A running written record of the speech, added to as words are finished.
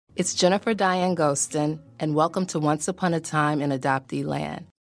It's Jennifer Diane Ghostin, and welcome to Once Upon a Time in Adoptee Land.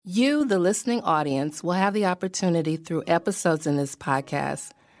 You, the listening audience, will have the opportunity through episodes in this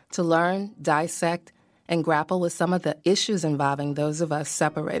podcast to learn, dissect, and grapple with some of the issues involving those of us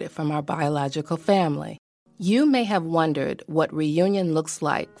separated from our biological family. You may have wondered what reunion looks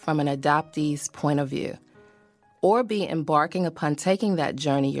like from an adoptee's point of view, or be embarking upon taking that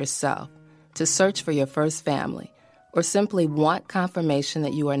journey yourself to search for your first family, or simply want confirmation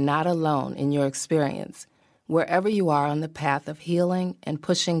that you are not alone in your experience, wherever you are on the path of healing and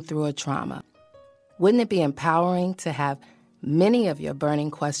pushing through a trauma. Wouldn't it be empowering to have many of your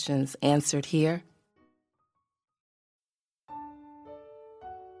burning questions answered here?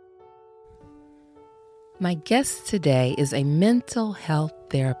 My guest today is a mental health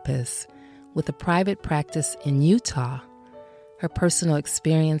therapist with a private practice in Utah. Her personal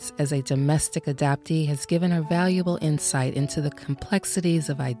experience as a domestic adoptee has given her valuable insight into the complexities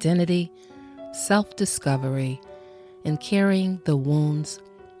of identity, self-discovery, and carrying the wounds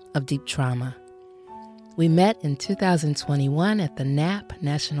of deep trauma. We met in 2021 at the NAP,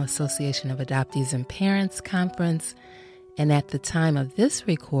 National Association of Adoptees and Parents Conference, and at the time of this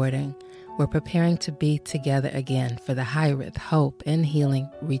recording, we're preparing to be together again for the High-Risk Hope and Healing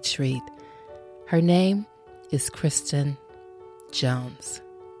Retreat. Her name is Kristin Jones.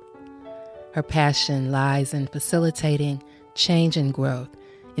 Her passion lies in facilitating change and growth,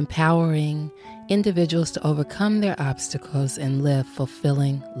 empowering individuals to overcome their obstacles and live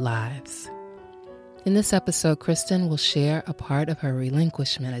fulfilling lives. In this episode, Kristin will share a part of her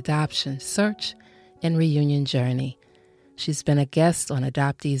relinquishment, adoption, search, and reunion journey. She's been a guest on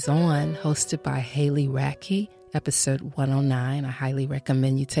Adoptees On, hosted by Haley Rackey, episode 109. I highly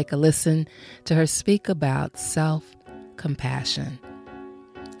recommend you take a listen to her speak about self-compassion.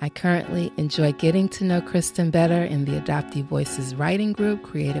 I currently enjoy getting to know Kristin better in the Adoptee Voices writing group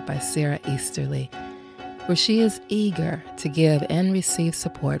created by Sarah Easterly, where she is eager to give and receive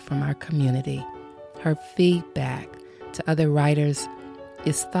support from our community. Her feedback to other writers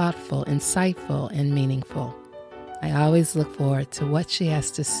is thoughtful, insightful, and meaningful. I always look forward to what she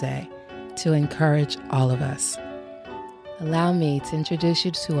has to say to encourage all of us. Allow me to introduce you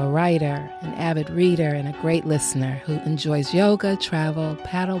to a writer, an avid reader, and a great listener who enjoys yoga, travel,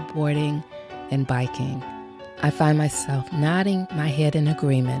 paddle boarding, and biking. I find myself nodding my head in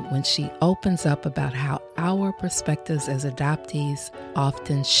agreement when she opens up about how our perspectives as adoptees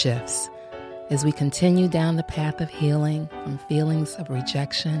often shifts as we continue down the path of healing from feelings of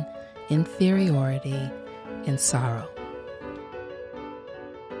rejection, inferiority, and sorrow.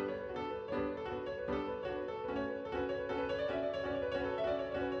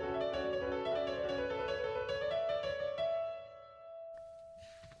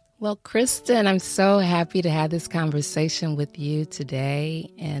 Well, Kristin, I'm so happy to have this conversation with you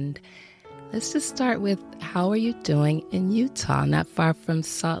today. And let's just start with, how are you doing in Utah, not far from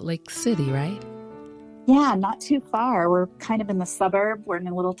Salt Lake City, right? Yeah, not too far. We're kind of in the suburb. We're in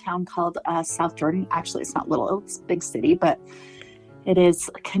a little town called South Jordan. Actually, it's not little, it's a big city, but it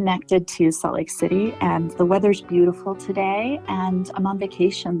is connected to Salt Lake City. And the weather's beautiful today, and I'm on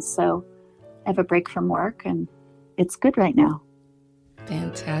vacation, so I have a break from work, and it's good right now.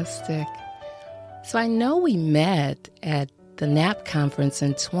 Fantastic. So I know we met at the NAP conference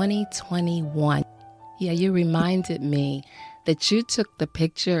in 2021. Yeah, you reminded me that you took the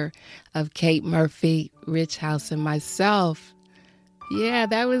picture of Kate Murphy, Rich House, and myself. Yeah,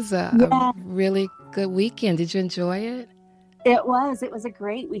 that was a really good weekend. Did you enjoy it? It was a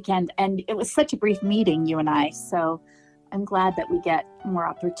great weekend, and it was such a brief meeting, you and I, so I'm glad that we get more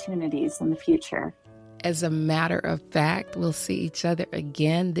opportunities in the future. As a matter of fact, we'll see each other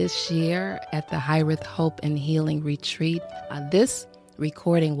again this year at the High-Risk Hope and Healing Retreat. This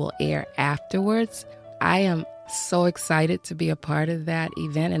recording will air afterwards. I am so excited to be a part of that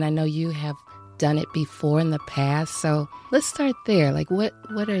event, and I know you have done it before in the past. So let's start there. Like,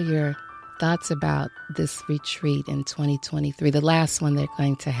 what are your thoughts about this retreat in 2023, the last one they're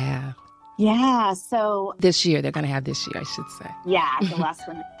going to have? Yeah, so this year, they're going to have this year, I should say. Yeah, the last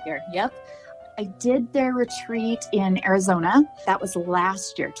one this year. Yep. I did their retreat in Arizona. That was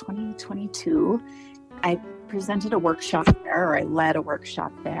last year, 2022. I presented a workshop there, or I led a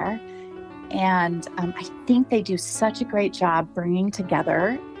workshop there. And I think they do such a great job bringing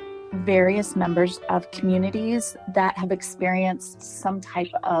together various members of communities that have experienced some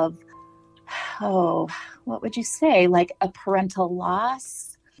type of, what would you say, like a parental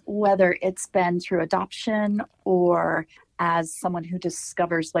loss, whether it's been through adoption or as someone who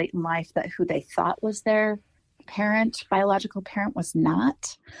discovers late in life that who they thought was their parent, biological parent, was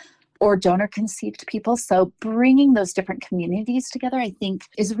not. or donor conceived people. So bringing those different communities together, I think,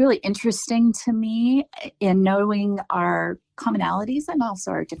 is really interesting to me in knowing our commonalities and also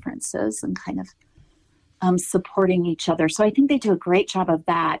our differences and kind of supporting each other. So I think they do a great job of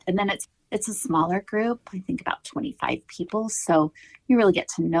that. And then it's a smaller group, I think about 25 people. So you really get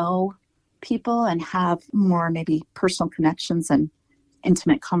to know people and have more maybe personal connections and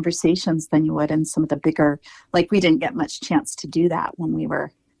intimate conversations than you would in some of the bigger, like we didn't get much chance to do that when we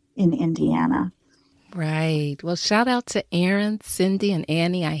were in Indiana. Right. Well, shout out to Aaron, Cindy, and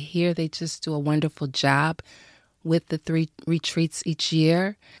Annie. I hear they just do a wonderful job with the 3 retreats each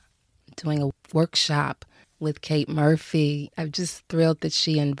year, doing a workshop with Kate Murphy. I'm just thrilled that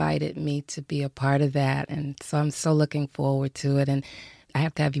she invited me to be a part of that. And so I'm so looking forward to it. And I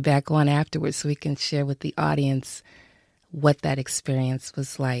have to have you back on afterwards so we can share with the audience what that experience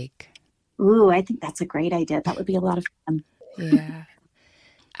was like. Ooh, I think that's a great idea. That would be a lot of fun. Yeah.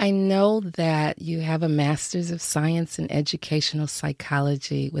 I know that you have a Master's of Science in Educational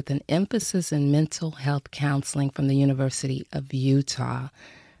Psychology with an emphasis in mental health counseling from the University of Utah.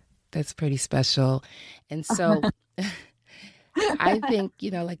 That's pretty special. And so I think,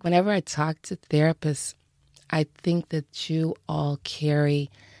 like whenever I talk to therapists, I think that you all carry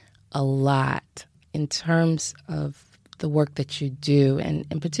a lot in terms of the work that you do.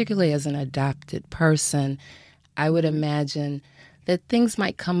 And particularly as an adopted person, I would imagine that things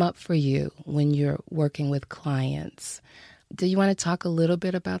might come up for you when you're working with clients. Do you want to talk a little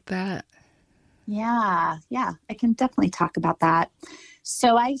bit about that? Yeah, I can definitely talk about that.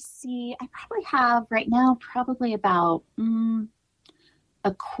 So I probably have right now probably about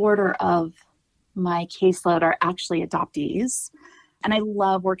a quarter of my caseload are actually adoptees. And I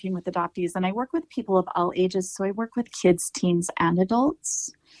love working with adoptees, and I work with people of all ages. So I work with kids, teens, and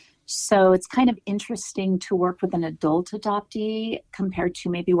adults. So it's kind of interesting to work with an adult adoptee compared to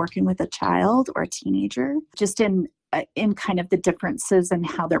maybe working with a child or a teenager, just in kind of the differences in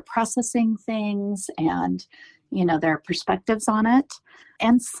how they're processing things and, their perspectives on it.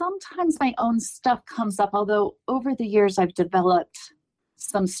 And sometimes my own stuff comes up, although over the years I've developed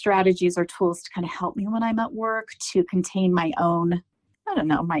some strategies or tools to kind of help me when I'm at work to contain my own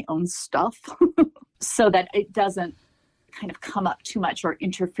stuff so that it doesn't kind of come up too much or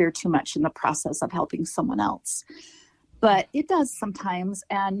interfere too much in the process of helping someone else. But it does sometimes.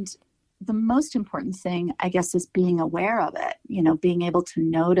 And the most important thing, I guess, is being aware of it, being able to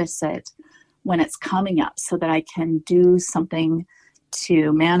notice it when it's coming up so that I can do something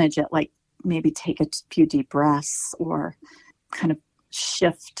to manage it, like maybe take a few deep breaths or kind of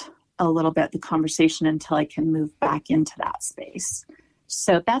shift a little bit the conversation until I can move back into that space.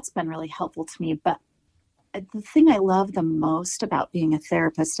 So that's been really helpful to me. But the thing I love the most about being a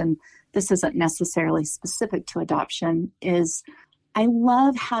therapist, and this isn't necessarily specific to adoption, is I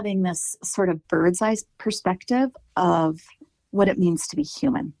love having this sort of bird's eye perspective of what it means to be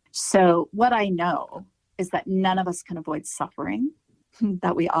human. So what I know is that none of us can avoid suffering,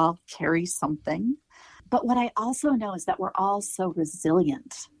 that we all carry something. But what I also know is that we're all so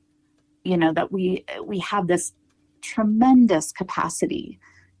resilient, that we have this tremendous capacity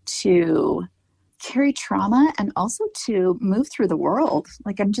to carry trauma and also to move through the world.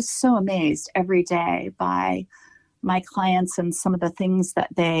 Like, I'm just so amazed every day by my clients and some of the things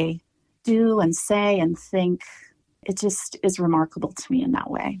that they do and say and think. It just is remarkable to me in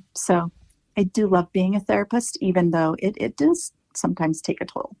that way. So I do love being a therapist, even though it does sometimes take a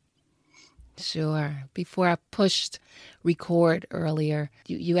toll. Sure. Before I pushed record earlier,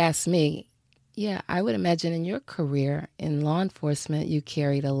 you asked me, yeah, I would imagine in your career in law enforcement, you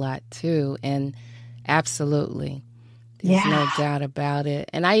carried a lot too. And absolutely, there's no doubt about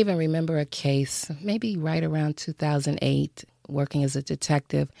it. And I even remember a case, maybe right around 2008, working as a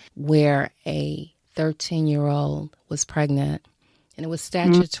detective, where a 13-year-old was pregnant, and it was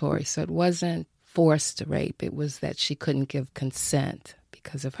statutory. So it wasn't forced rape. It was that she couldn't give consent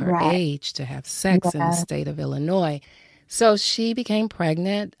because of her age to have sex in the state of Illinois. So she became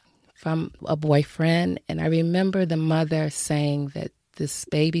pregnant from a boyfriend. And I remember the mother saying that this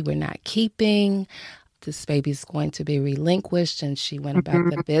baby we're not keeping, this baby's going to be relinquished. And she went about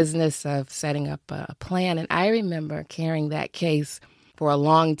the business of setting up a plan. And I remember carrying that case for a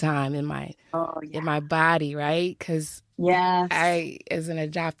long time in my body, right? Because I, as an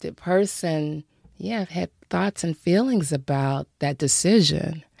adopted person, I've had thoughts and feelings about that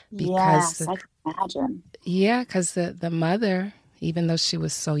decision. Because I can imagine. Yeah, because the mother, even though she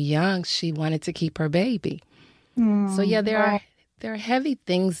was so young, she wanted to keep her baby. So there are heavy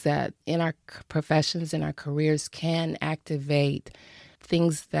things that in our professions, in our careers, can activate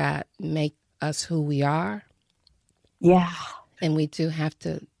things that make us who we are. Yeah. And we do have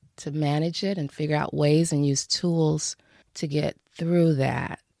to to manage it and figure out ways and use tools to get through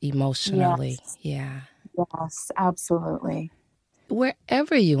that emotionally. Yes. Yeah. Yes, absolutely.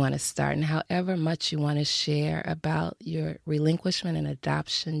 Wherever you want to start and however much you want to share about your relinquishment and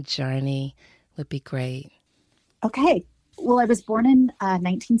adoption journey would be great. Okay. Well, I was born in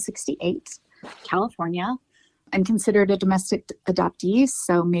 1968, California. I'm considered a domestic adoptee.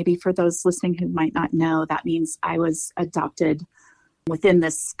 So maybe for those listening who might not know, that means I was adopted within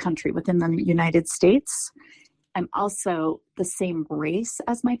this country, within the United States. I'm also the same race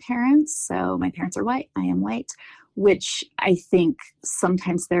as my parents. So my parents are white, I am white, which I think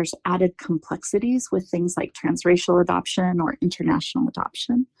sometimes there's added complexities with things like transracial adoption or international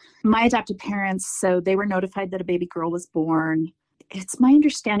adoption. My adopted parents, so they were notified that a baby girl was born. It's my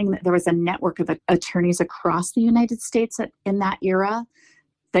understanding that there was a network of attorneys across the United States in that era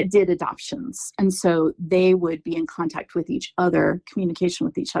that did adoptions. And so they would be in contact with each other, communication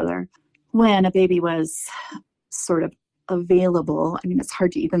with each other, when a baby was sort of available. I mean, it's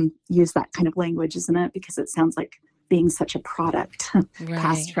hard to even use that kind of language, isn't it? Because it sounds like being such a product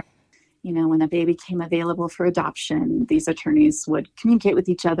passed from, when a baby came available for adoption, these attorneys would communicate with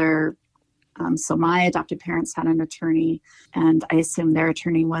each other. So my adopted parents had an attorney, and I assume their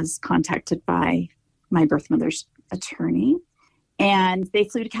attorney was contacted by my birth mother's attorney. And they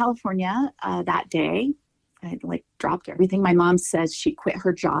flew to California that day. I dropped everything. My mom says she quit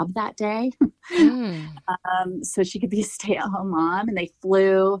her job that day so she could be a stay-at-home mom. And they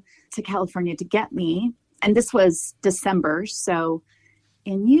flew to California to get me. And this was December. So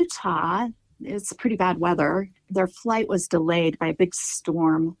in Utah, it's pretty bad weather. Their flight was delayed by a big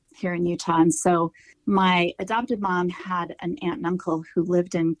storm here in Utah. And so my adopted mom had an aunt and uncle who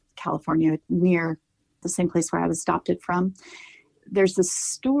lived in California near the same place where I was adopted from. There's this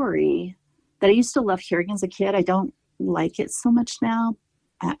story that I used to love hearing as a kid. I don't like it so much now.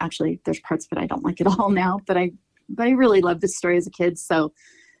 Actually, there's parts of it I don't like at all now, but I really loved this story as a kid. So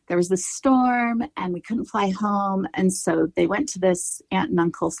there was this storm and we couldn't fly home. And so they went to this aunt and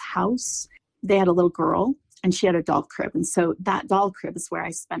uncle's house. They had a little girl and she had a doll crib. And so that doll crib is where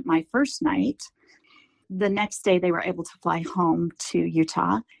I spent my first night. The next day they were able to fly home to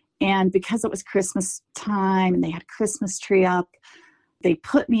Utah. And because it was Christmas time and they had a Christmas tree up, they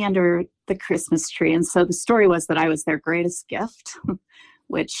put me under the Christmas tree. And so the story was that I was their greatest gift,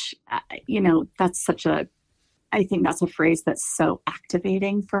 which, I think that's a phrase that's so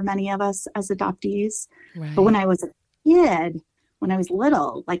activating for many of us as adoptees. Right. But when I was a kid, when I was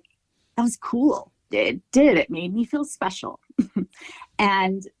little, that was cool. It made me feel special.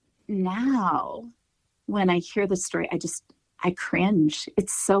 And now when I hear the story, I cringe.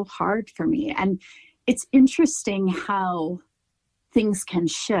 It's so hard for me. And it's interesting how things can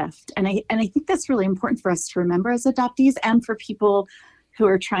shift. And I think that's really important for us to remember as adoptees and for people who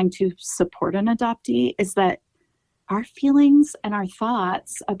are trying to support an adoptee, is that our feelings and our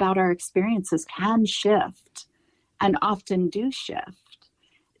thoughts about our experiences can shift and often do shift.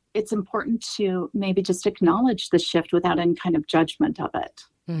 It's important to maybe just acknowledge the shift without any kind of judgment of it.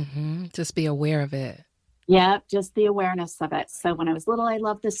 Mm-hmm. Just be aware of it. Yeah, just the awareness of it. So when I was little, I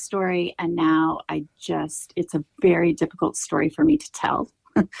loved this story. And now it's a very difficult story for me to tell.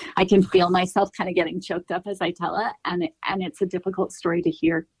 I can feel myself kind of getting choked up as I tell it. And it's a difficult story to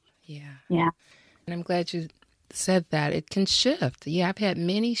hear. Yeah. Yeah. And I'm glad you said that. It can shift. Yeah, I've had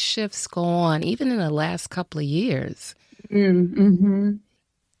many shifts go on, even in the last couple of years. Mm-hmm.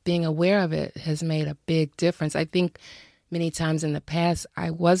 Being aware of it has made a big difference. I think many times in the past,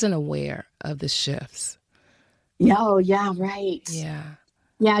 I wasn't aware of the shifts. Oh, yeah, right. Yeah.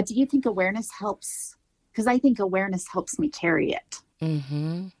 Yeah. Do you think awareness helps? Because I think awareness helps me carry it.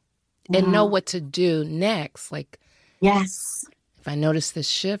 Mm-hmm. Yeah. And know what to do next. Yes. If I notice this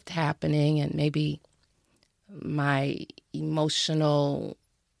shift happening and maybe my emotional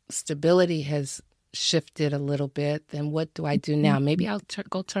stability has shifted a little bit, then what do I do now? Maybe I'll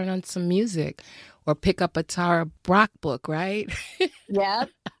go turn on some music or pick up a Tara Brach book, right? Yep.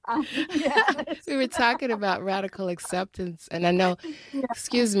 Yes. We were talking about radical acceptance. And I know,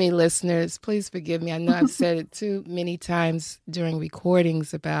 excuse me, listeners, please forgive me. I know I've said it too many times during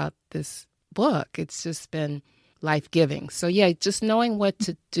recordings about this book. It's just been life-giving. So yeah, just knowing what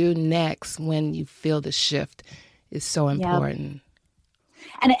to do next when you feel the shift is so important. Yep.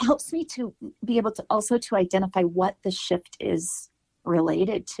 And it helps me to be able to also to identify what the shift is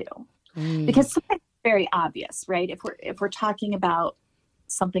related to. Because sometimes it's very obvious, right? If we're talking about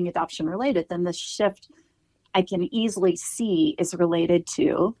something adoption related, then the shift I can easily see is related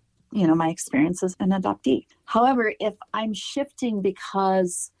to, my experience as an adoptee. However, if I'm shifting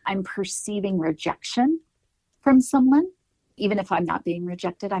because I'm perceiving rejection from someone, even if I'm not being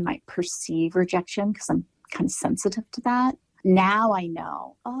rejected, I might perceive rejection because I'm kind of sensitive to that. Now I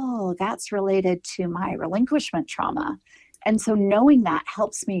know, oh, that's related to my relinquishment trauma. And so knowing that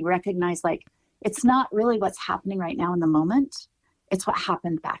helps me recognize, like, it's not really what's happening right now in the moment. It's what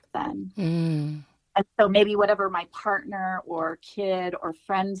happened back then. Mm. And so maybe whatever my partner or kid or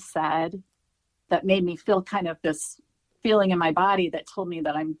friend said that made me feel kind of this feeling in my body that told me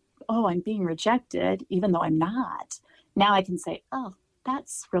that I'm being rejected, even though I'm not. Now I can say, oh,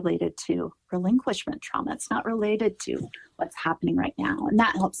 that's related to relinquishment trauma. It's not related to what's happening right now. And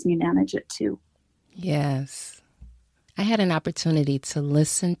that helps me manage it too. Yes. I had an opportunity to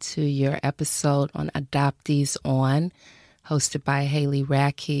listen to your episode on Adoptees On, hosted by Haley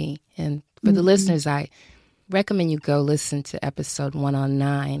Rackey. And for the listeners, I recommend you go listen to episode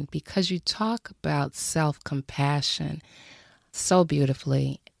 109 because you talk about self-compassion so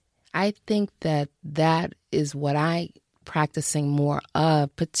beautifully. I think that is what I practicing more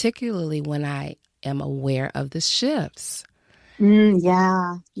of, particularly when I am aware of the shifts.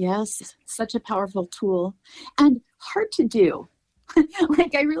 Yeah. Yes. Such a powerful tool and hard to do.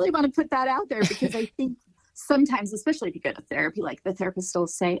 Like, I really want to put that out there because I think sometimes, especially if you go to therapy, like the therapist will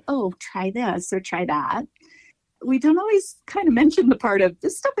say, oh, try this or try that. We don't always kind of mention the part of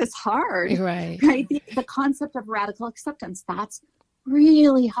this stuff is hard. Right. The concept of radical acceptance, that's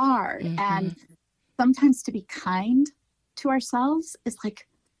really hard. Mm-hmm. And sometimes to be kind to ourselves is like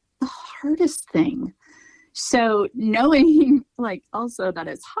the hardest thing. So knowing, like, also that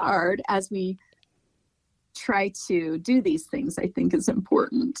it's hard as we try to do these things, I think is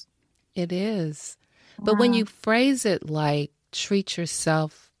important. It is. But when you phrase it like treat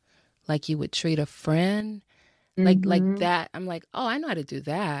yourself like you would treat a friend, like that, I'm like, oh, I know how to do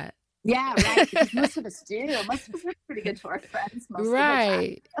that. Yeah, right. Because most of us do. Most of us are pretty good to our friends most of the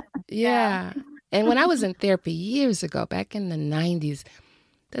time. Yeah. And when I was in therapy years ago, back in the 90s,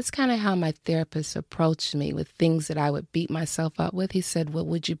 that's kind of how my therapist approached me with things that I would beat myself up with. He said, well,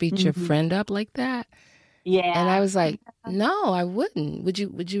 would you beat your friend up like that? Yeah. And I was like, no, I wouldn't. Would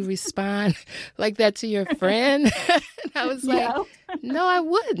you respond like that to your friend? And I was like, no, I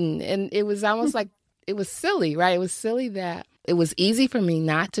wouldn't. And it was almost like, it was silly, right? It was silly that it was easy for me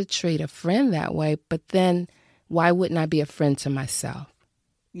not to treat a friend that way, but then why wouldn't I be a friend to myself?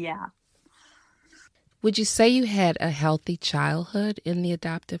 Yeah. Would you say you had a healthy childhood in the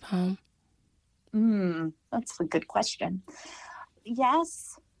adoptive home? That's a good question.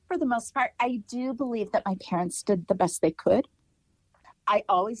 Yes, for the most part. I do believe that my parents did the best they could. I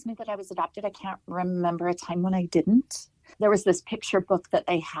always knew that I was adopted. I can't remember a time when I didn't. There was this picture book that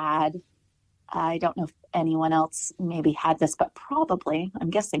they had. I don't know if anyone else maybe had this, but probably, I'm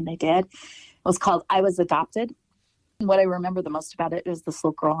guessing they did. It was called I Was Adopted. And what I remember the most about it is this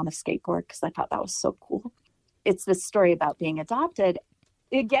little girl on a skateboard because I thought that was so cool. It's this story about being adopted.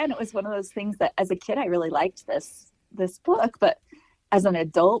 Again, it was one of those things that as a kid, I really liked this book, but as an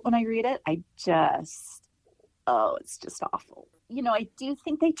adult, when I read it, it's just awful. You know, I do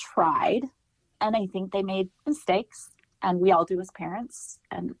think they tried and I think they made mistakes. And we all do as parents,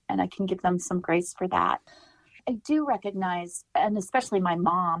 and I can give them some grace for that. I do recognize, and especially my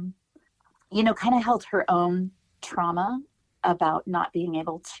mom, you know, kind of held her own trauma about not being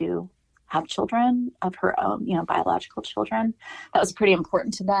able to have children of her own, you know, biological children. That was pretty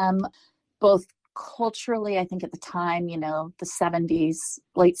important to them, both culturally, I think at the time, you know, the 70s,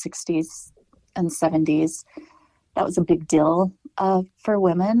 late 60s and 70s, that was a big deal for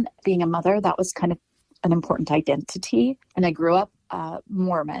women. Being a mother, that was kind of an important identity. And I grew up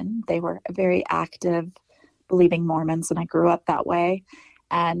Mormon. They were very active, believing Mormons, and I grew up that way.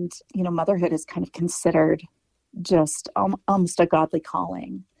 And, you know, motherhood is kind of considered just almost a godly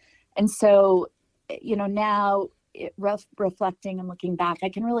calling. And so, you know, now reflecting and looking back, I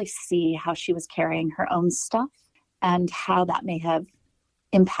can really see how she was carrying her own stuff and how that may have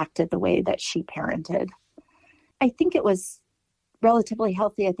impacted the way that she parented. I think it was relatively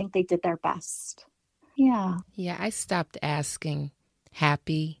healthy. I think they did their best. Yeah. Yeah, I stopped asking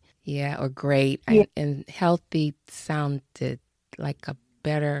happy, or great. Yeah. And healthy sounded like a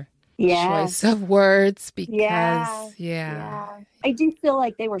better choice of words because, I do feel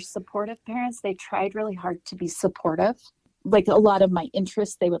like they were supportive parents. They tried really hard to be supportive. Like a lot of my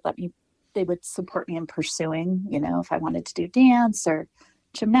interests, they would support me in pursuing, you know, if I wanted to do dance or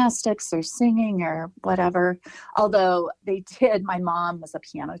gymnastics or singing or whatever. Although my mom was a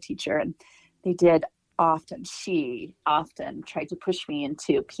piano teacher and she often tried to push me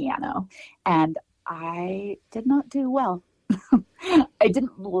into piano, and I did not do well. I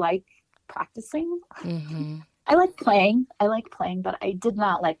didn't like practicing. Mm-hmm. I like playing, but I did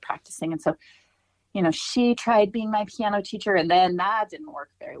not like practicing. And so she tried being my piano teacher, and then that didn't work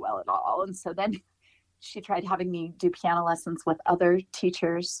very well at all. And so then she tried having me do piano lessons with other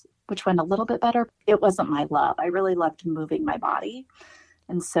teachers, which went a little bit better. It wasn't my love. I really loved moving my body.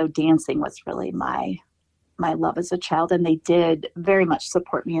 And so dancing was really my love as a child. And they did very much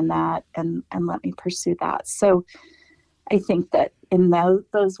support me in that and let me pursue that. So I think that in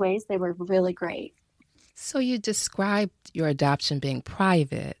those ways, they were really great. So you described your adoption being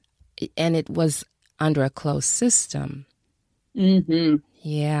private, and it was under a closed system. Mm-hmm.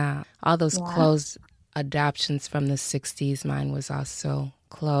 Yeah. All those closed adoptions from the 60s, mine was also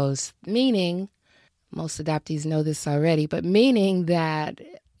closed, meaning, most adoptees know this already, but meaning that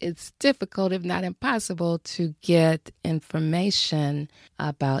it's difficult, if not impossible, to get information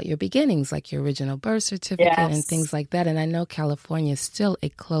about your beginnings, like your original birth certificate and things like that. And I know California is still a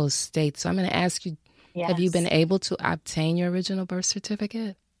closed state. So I'm going to ask you, have you been able to obtain your original birth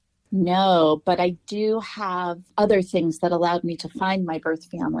certificate? No, but I do have other things that allowed me to find my birth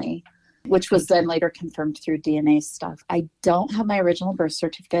family, which was then later confirmed through DNA stuff. I don't have my original birth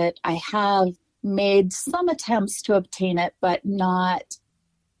certificate. I have made some attempts to obtain it, but not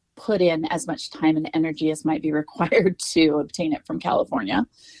put in as much time and energy as might be required to obtain it from California.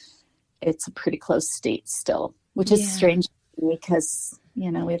 It's a pretty close state still, which is strange because, we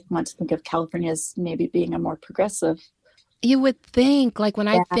want to think of California as maybe being a more progressive. You would think, like when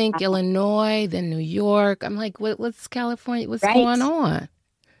I think Illinois, then New York, I'm like, what's California? What's going on?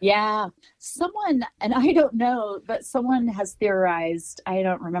 Yeah. Someone, and I don't know, but someone has theorized, I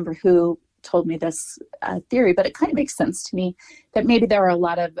don't remember who told me this theory, but it kind of makes sense to me that maybe there are a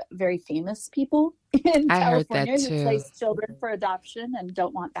lot of very famous people in California who place children for adoption and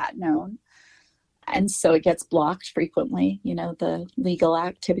don't want that known. And so it gets blocked frequently, the legal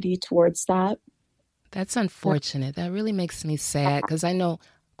activity towards that. That's unfortunate. That really makes me sad because I know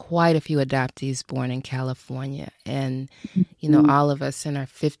quite a few adoptees born in California and, all of us in our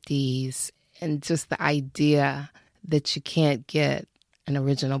 50s, and just the idea that you can't get an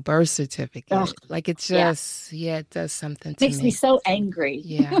original birth certificate. Ugh. Like it just, it does something to me. Makes me so angry.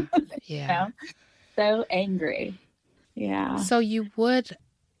 Yeah. So angry. Yeah. So you would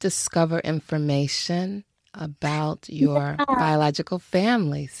discover information about your biological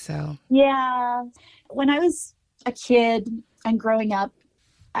family. So when I was a kid and growing up,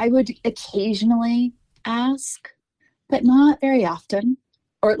 I would occasionally ask, but not very often,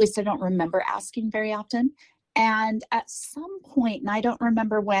 or at least I don't remember asking very often. And at some point, and I don't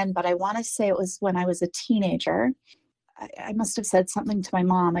remember when, but I want to say it was when I was a teenager, I must have said something to my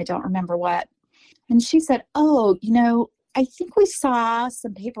mom. I don't remember what. And she said, I think we saw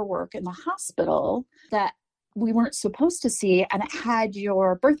some paperwork in the hospital that we weren't supposed to see, and it had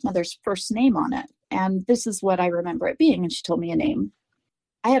your birth mother's first name on it. And this is what I remember it being. And she told me a name.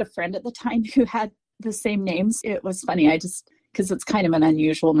 I had a friend at the time who had the same names. It was funny. Because it's kind of an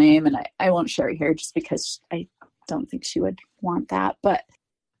unusual name, and I won't share it here just because I don't think she would want that. But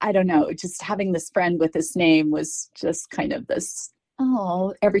I don't know, just having this friend with this name was just kind of this,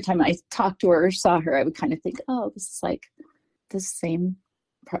 every time I talked to her or saw her, I would kind of think, this is like the same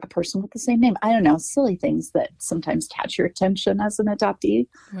person with the same name. I don't know, silly things that sometimes catch your attention as an adoptee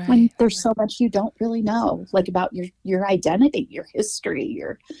when there's so much you don't really know, like about your identity, your history,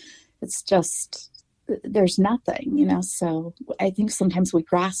 it's just, there's nothing, so I think sometimes we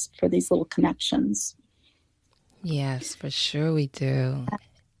grasp for these little connections. Yes, for sure we do.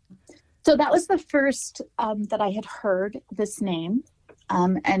 So that was the first that I had heard this name.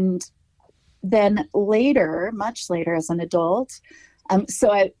 And then later, much later as an adult,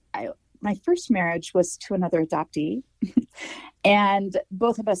 so I my first marriage was to another adoptee. And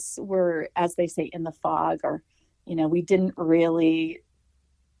both of us were, as they say, in the fog, or, we didn't really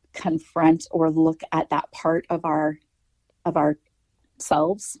confront or look at that part of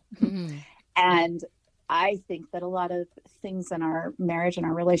ourselves. Mm-hmm. And I think that a lot of things in our marriage and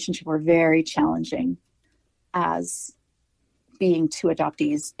our relationship were very challenging as being two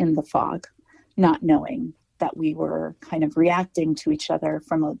adoptees in the fog, not knowing that we were kind of reacting to each other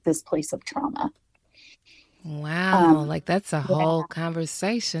from this place of trauma. Wow. That's a whole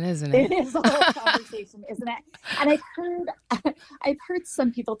conversation, isn't it? It is a whole conversation, isn't it? And I've heard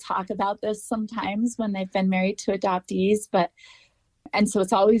some people talk about this sometimes when they've been married to adoptees, and so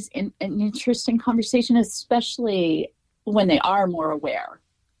it's always an interesting conversation, especially when they are more aware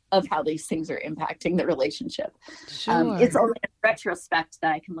of how these things are impacting the relationship. Sure. It's only in retrospect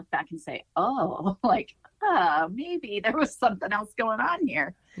that I can look back and say, maybe there was something else going on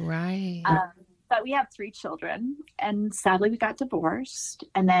here. Right. But we have 3 children, and sadly we got divorced.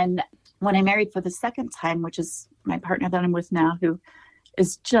 And then when I married for the second time, which is my partner that I'm with now, who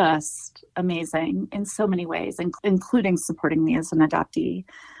is just amazing in so many ways, including supporting me as an adoptee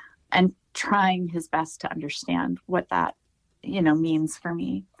and trying his best to understand what that, means for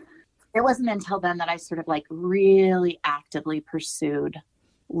me. It wasn't until then that I sort of like really actively pursued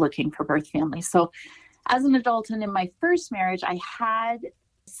looking for birth families. So as an adult and in my first marriage, I had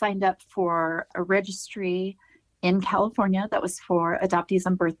signed up for a registry in California that was for adoptees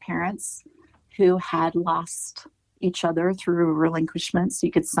and birth parents who had lost each other through relinquishment. So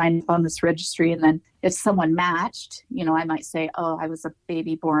you could sign up on this registry. And then if someone matched, I might say, oh, I was a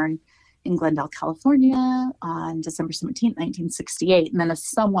baby born in Glendale, California on December 17th, 1968. And then if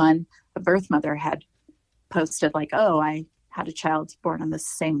someone, a birth mother, had posted like, oh, I had a child born on the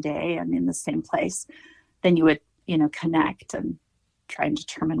same day and in the same place, then you would, connect and try and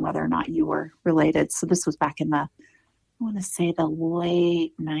determine whether or not you were related. So this was back in the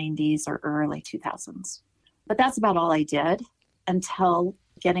late 90s or early 2000s. But that's about all I did until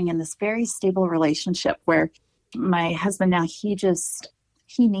getting in this very stable relationship where my husband now, he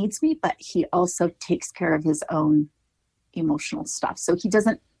needs me, but he also takes care of his own emotional stuff. So he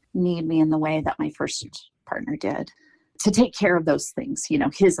doesn't need me in the way that my first partner did to take care of those things,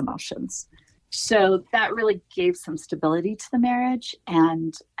 his emotions. So that really gave some stability to the marriage.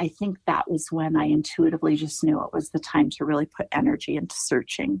 And I think that was when I intuitively just knew it was the time to really put energy into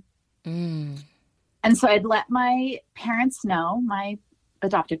searching. And so I'd let my parents know, my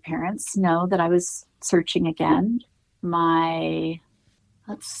adopted parents know that I was searching again.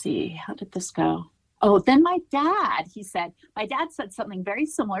 Let's see, how did this go? Oh, then my dad said something very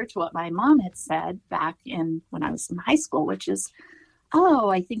similar to what my mom had said back when I was in high school, which is, oh,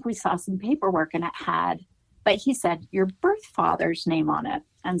 I think we saw some paperwork and it had, but he said your birth father's name on it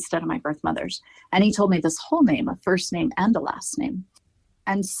instead of my birth mother's. And he told me this whole name, a first name and a last name.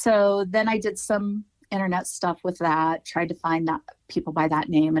 And so then I did some internet stuff with that, tried to find that people by that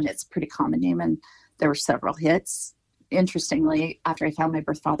name, and it's a pretty common name. And there were several hits. Interestingly, after I found my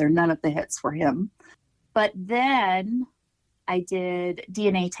birth father, none of the hits were him. But then I did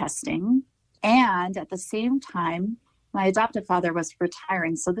DNA testing. And at the same time, my adoptive father was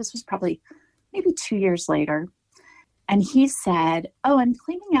retiring. So this was probably maybe 2 years later. And he said, oh, I'm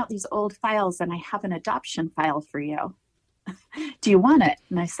cleaning out these old files and I have an adoption file for you. Do you want it?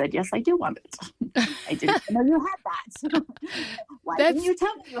 And I said, yes, I do want it. I didn't know you had that. Why didn't you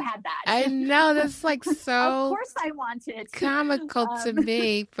tell me you had that? I know, that's like so of course I wanted. Comical to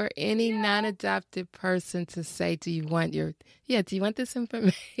me for any non-adopted person to say, do you want this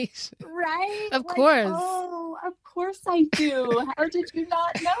information? Right? Of course. Oh, of course I do. How did you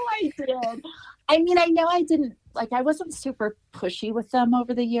not know I did? I mean, I know I didn't, I wasn't super pushy with them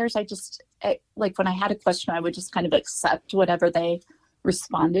over the years. When I had a question, I would just kind of accept whatever they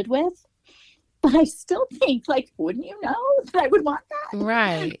responded with. But I still think, wouldn't you know that I would want that?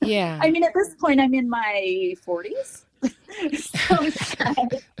 Right, yeah. I mean, at this point, I'm in my 40s.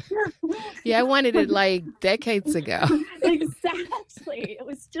 Yeah, I wanted it decades ago. Exactly. It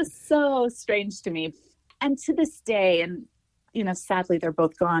was just so strange to me. And to this day, and, sadly, they're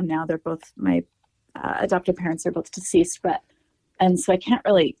both gone now. They're both, my adoptive parents are both deceased. And so I can't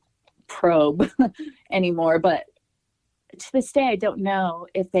really probe anymore. But to this day, I don't know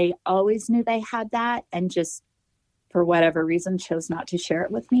if they always knew they had that and just, for whatever reason, chose not to share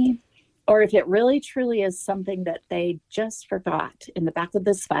it with me, or if it really truly is something that they just forgot in the back of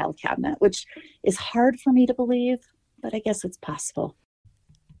this file cabinet, which is hard for me to believe, but I guess it's possible.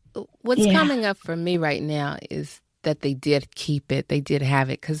 What's coming up for me right now is that they did keep it. They did have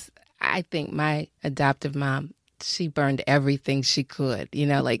it, because I think my adoptive mom, she burned everything she could,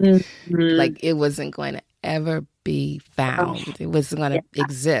 like it wasn't going to ever be found. It wasn't going to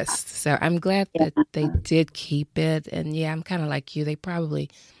exist. So I'm glad that they did keep it. And I'm kind of like you. They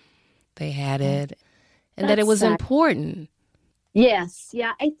had it, and that it was important. Yes.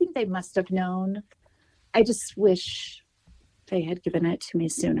 Yeah. I think they must have known. I just wish they had given it to me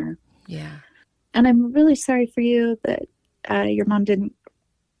sooner. Yeah. And I'm really sorry for you that your mom didn't,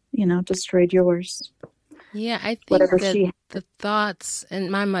 destroyed yours. Yeah, I think that the thoughts, and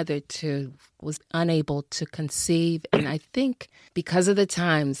my mother too, was unable to conceive. And I think because of the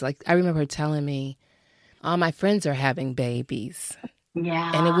times, I remember her telling me, all my friends are having babies.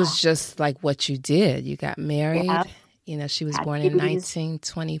 Yeah. And it was just what you did. You got married. Yeah. She was born in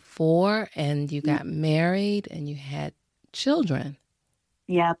 1924, and you got married and you had children.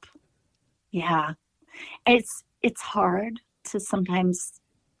 Yep. Yeah. It's hard to sometimes,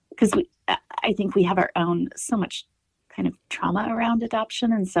 because I think we have our own so much kind of trauma around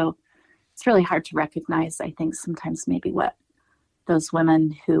adoption. And so it's really hard to recognize, I think, sometimes maybe what those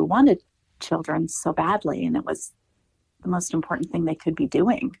women who wanted children so badly, and it was, the most important thing they could be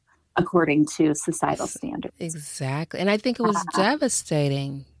doing according to societal standards. Exactly. And I think it was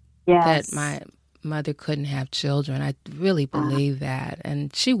devastating that my mother couldn't have children. I really believe that.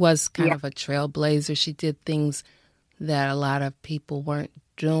 And she was kind of a trailblazer. She did things that a lot of people weren't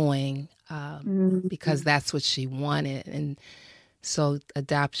doing because that's what she wanted. And so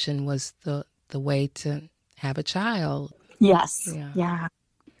adoption was the way to have a child. Yes. Yeah.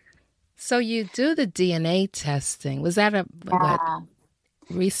 So you do the DNA testing. Was that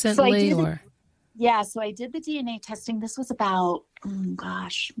recently So I did the DNA testing. This was about,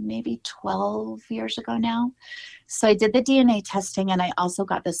 maybe 12 years ago now. So I did the DNA testing, and I also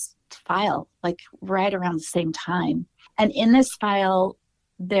got this file like right around the same time. And in this file,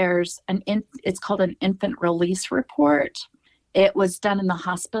 there's it's called an infant release report. It was done in the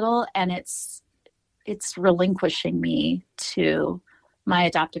hospital, and it's relinquishing me to my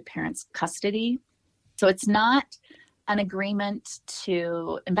adoptive parents' custody. So it's not an agreement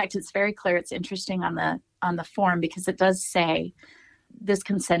to, in fact, it's very clear. It's interesting on the form because it does say this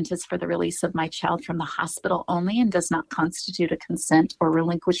consent is for the release of my child from the hospital only and does not constitute a consent or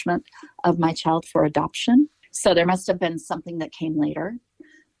relinquishment of my child for adoption. So there must have been something that came later,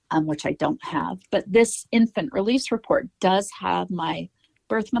 which I don't have. But this infant release report does have my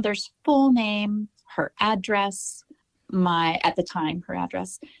birth mother's full name, her address, at the time, her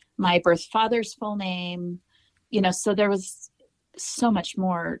address, my birth father's full name, so there was so much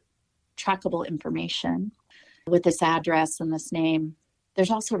more trackable information with this address and this name.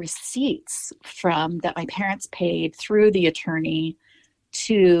 There's also receipts that my parents paid through the attorney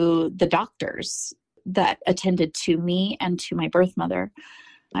to the doctors that attended to me and to my birth mother.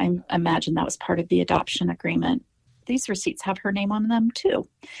 I imagine that was part of the adoption agreement. These receipts have her name on them too.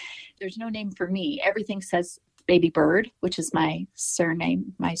 There's no name for me. Everything says Baby Bird, which is my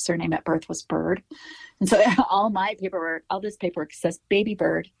surname. My surname at birth was Bird. And so all this paperwork says Baby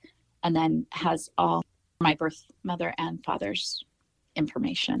Bird, and then has all my birth mother and father's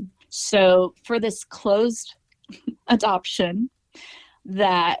information. So for this closed adoption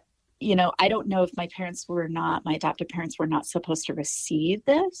that, I don't know if my adoptive parents were not supposed to receive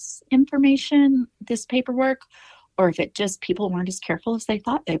this information, this paperwork, or if people weren't as careful as they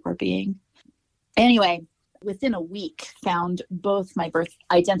thought they were being. Anyway, within a week,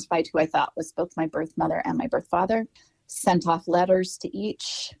 identified who I thought was both my birth mother and my birth father, sent off letters to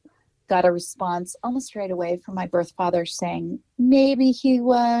each, got a response almost right away from my birth father saying maybe he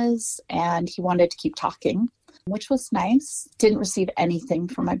was, and he wanted to keep talking, which was nice. Didn't receive anything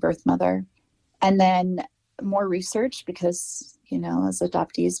from my birth mother. And then more research because, as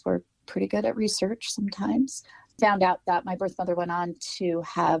adoptees, we're pretty good at research sometimes. Found out that my birth mother went on to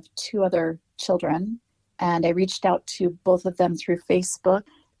have 2 other children. And I reached out to both of them through Facebook,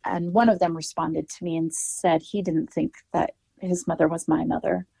 and one of them responded to me and said he didn't think that his mother was my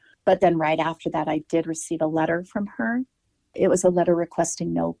mother. But then right after that, I did receive a letter from her. It was a letter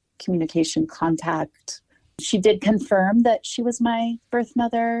requesting no communication contact. She did confirm that she was my birth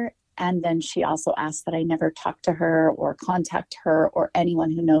mother, and then she also asked that I never talk to her or contact her or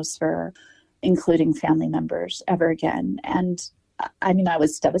anyone who knows her, including family members, ever again. And I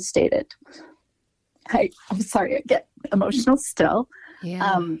was devastated. I'm sorry, I get emotional still.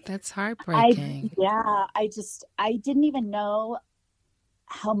 Yeah, that's heartbreaking. I didn't even know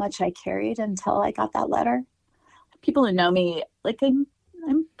how much I carried until I got that letter. People who know me, I'm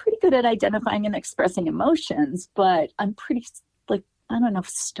pretty good at identifying and expressing emotions, but I'm pretty, I don't know if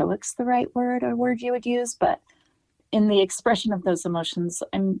stoic's the right word or word you would use, but in the expression of those emotions,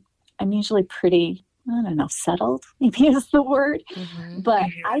 I'm usually pretty, settled, maybe is the word. Mm-hmm. But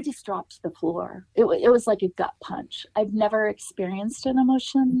I just dropped to the floor. It was like a gut punch. I've never experienced an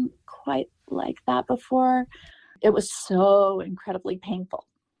emotion quite like that before. It was so incredibly painful.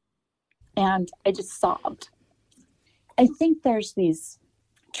 And I just sobbed. I think there's these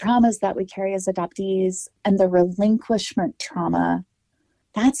traumas that we carry as adoptees, and the relinquishment trauma,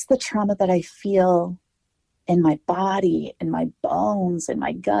 that's the trauma that I feel in my body, in my bones, in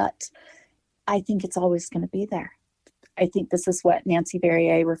my gut. I think it's always going to be there. I think this is what Nancy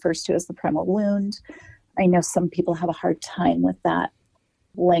Verrier refers to as the primal wound. I know some people have a hard time with that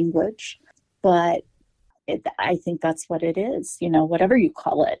language, but I think that's what it is, whatever you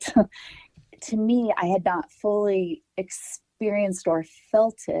call it. To me, I had not fully experienced or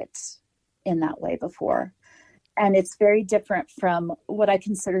felt it in that way before. And it's very different from what I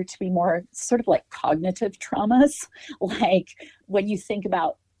consider to be more sort of like cognitive traumas, like when you think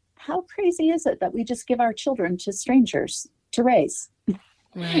about how crazy is it that we just give our children to strangers to raise,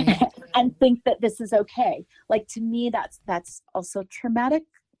 right. And think that this is okay. Like, to me, that's also traumatic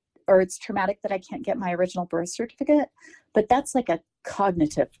or it's traumatic that I can't get my original birth certificate, but that's like a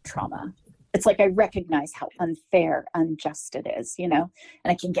cognitive trauma. It's like I recognize how unfair, unjust it is, and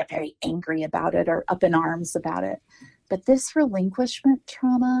I can get very angry about it or up in arms about it. But this relinquishment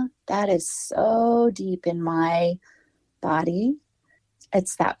trauma, that is so deep in my body.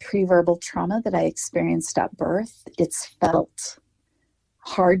 It's that pre-verbal trauma that I experienced at birth. It's felt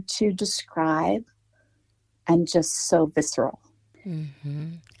hard to describe and just so visceral.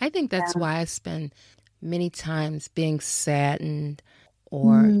 Mm-hmm. I think that's why I spend many times being saddened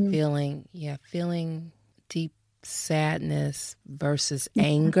or feeling deep sadness versus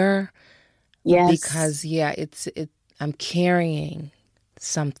anger. Yes. Because I'm carrying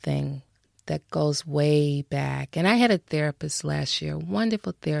something that goes way back. And I had a therapist last year, a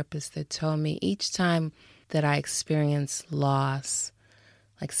wonderful therapist, that told me each time that I experience loss,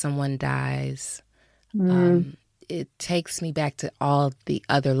 like someone dies, it takes me back to all the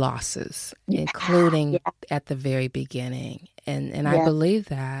other losses, including at the very beginning. And I believe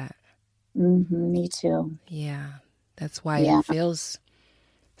that. Mm-hmm, me too. Yeah. That's why it feels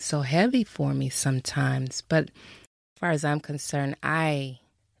so heavy for me sometimes. But as far as I'm concerned, I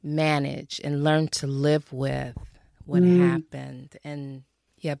manage and learn to live with what happened. And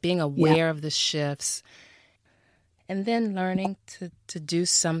being aware of the shifts, and then learning to do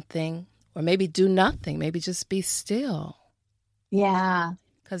something, or maybe do nothing, maybe just be still. Yeah.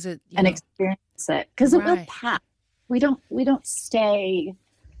 Because experience it. Because it will pass. We don't stay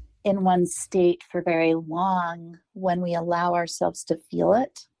in one state for very long when we allow ourselves to feel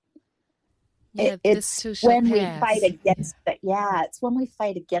it. It's when we fight against it. Yeah, it's when we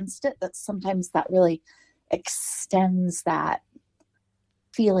fight against it that sometimes that really extends that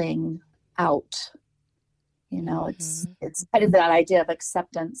feeling out. It's kind of that idea of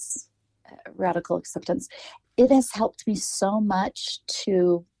acceptance, radical acceptance. It has helped me so much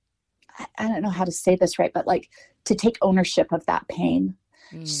to, I don't know how to say this right, but like to take ownership of that pain.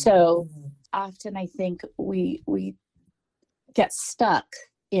 So often I think we get stuck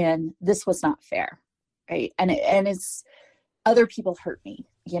in, this was not fair, right? And it's, other people hurt me,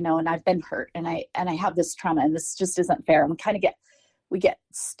 and I've been hurt, and I have this trauma, and this just isn't fair. And we get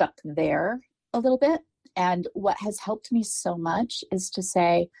stuck there a little bit. And what has helped me so much is to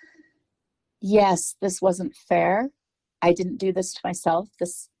say, yes, this wasn't fair. I didn't do this to myself.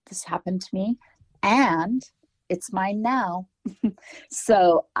 This happened to me, and it's mine now.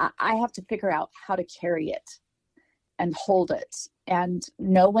 So I have to figure out how to carry it and hold it and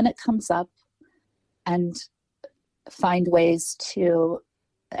know when it comes up and find ways to,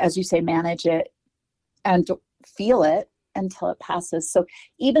 as you say, manage it and feel it until it passes. So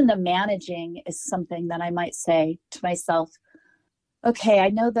even the managing is something that I might say to myself, okay, I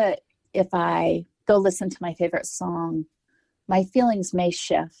know that if I go listen to my favorite song, my feelings may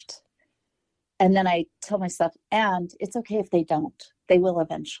shift. And then I tell myself, and it's okay if they don't. They will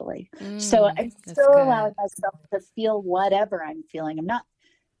eventually. So I'm still allowing myself to feel whatever I'm feeling. I'm not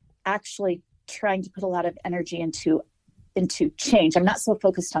actually trying to put a lot of energy into change. I'm not so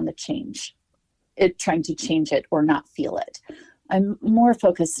focused on the change, trying to change it or not feel it. I'm more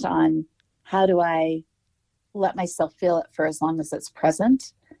focused on how do I let myself feel it for as long as it's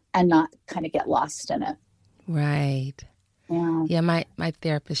present and not kind of get lost in it. Right. Yeah. Yeah, my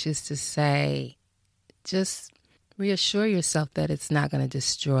therapist used to say, just reassure yourself that it's not going to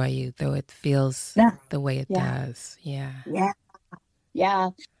destroy you, though it feels the way it does. Yeah. Yeah. Yeah.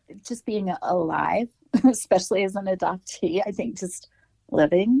 Just being alive, especially as an adoptee, I think just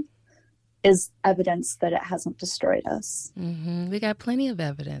living is evidence that it hasn't destroyed us. Mm-hmm. We got plenty of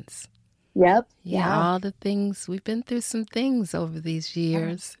evidence. Yep. Yeah. All the things, we've been through some things over these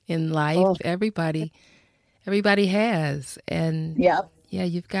years in life. Everybody has. And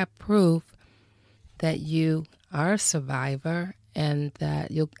you've got proof that you are a survivor and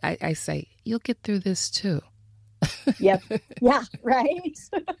that I say, you'll get through this too. Yep. Yeah, right.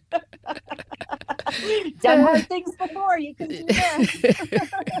 Done hard things before, you can do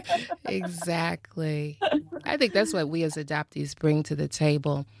this. Exactly. I think that's what we as adoptees bring to the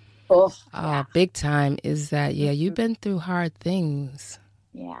table. Big time, is that, you've been through hard things.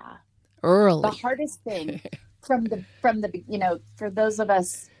 Yeah. Early. The hardest thing from the for those of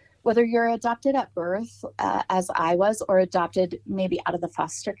us, whether you're adopted at birth, as I was, or adopted maybe out of the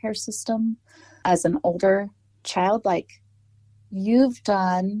foster care system as an older child, like, you've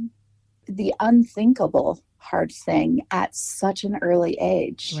done the unthinkable hard thing at such an early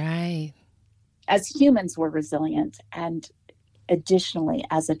age. Right. As humans, we're resilient. And additionally,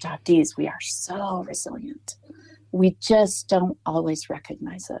 as adoptees, we are so resilient. We just don't always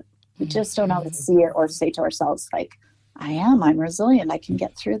recognize it. We just don't always see it or say to ourselves, like, I am. I'm resilient. I can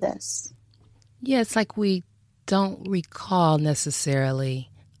get through this. Yeah, it's like we don't recall necessarily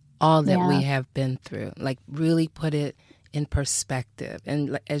all that we Yeah. have been through, like really put it in perspective.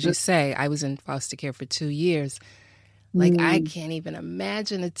 And as you say, I was in foster care for 2 years. Like, I Mm. can't even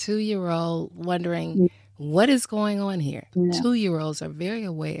imagine a 2-year-old wondering what is going on here. Yeah. 2-year-olds are very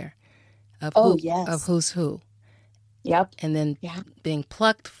aware of Oh, of yes. who's who. Yep. And then Yeah. being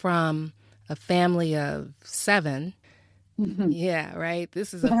plucked from a family of 7. Mhm. Yeah, right.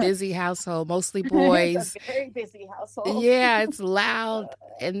 This is a busy household, mostly It's boys. a very busy household. Yeah, it's loud.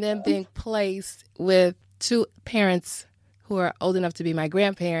 And then being placed with 2 parents who are old enough to be my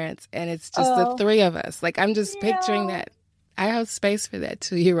grandparents. And it's just the Oh, 3 of us. Like, I'm just picturing yeah. that. I have space for that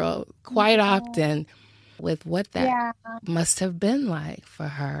 2-year-old quite often with what that Yeah. must have been like for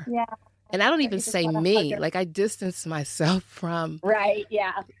her. Yeah. And I don't even You just say want to hug me. her. Like, I distance myself from, Right.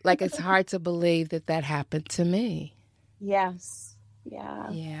 Yeah. like, it's hard to believe that that happened to me. Yes.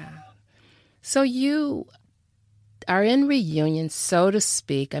 Yeah. Yeah. So you are in reunion, so to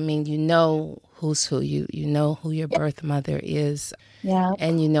speak. I mean, you know who's who. You know who your birth mother is, Yeah.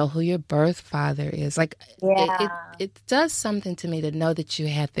 and you know who your birth father is. Like, Yeah. it does something to me to know that you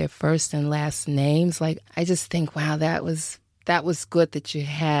had their first and last names. Like, I just think, wow, that was good that you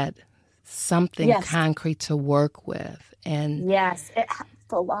had something Yes. concrete to work with. And Yes. It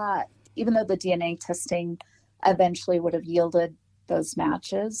helped a lot. Even though the DNA testing eventually would have yielded those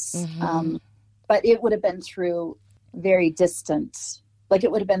matches, but it would have been through very distant, like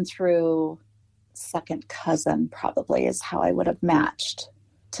it would have been through second cousin, probably is how I would have matched.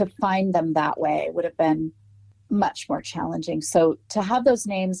 To find them that way would have been much more challenging. So to have those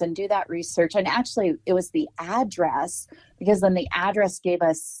names and do that research, and actually it was the address, because then the address gave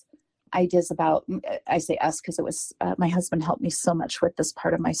us ideas about, I say us because it was my husband helped me so much with this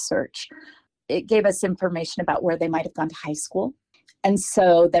part of my search. It gave us information about where they might have gone to high school. And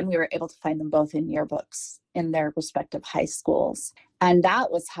so then we were able to find them both in yearbooks in their respective high schools. And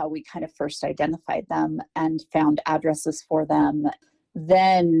that was how we kind of first identified them and found addresses for them.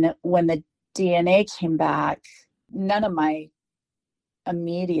 Then when the DNA came back, none of my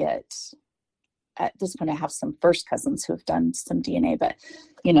immediate, at this point I have some first cousins who have done some DNA, but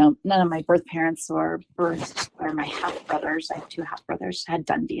none of my birth parents or my half brothers, I have 2 half brothers, had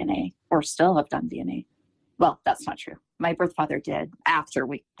done DNA or still have done DNA. Well, that's not true. My birth father did after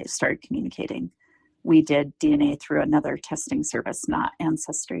we started communicating. We did DNA through another testing service, not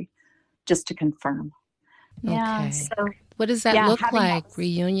Ancestry, just to confirm. Yeah. okay. So What does that look like, that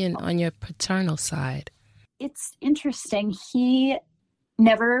reunion on your paternal side? It's interesting. He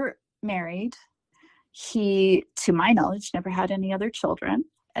never married. He, to my knowledge, never had any other children.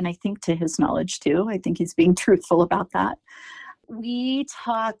 And I think to his knowledge too. I think he's being truthful about that. We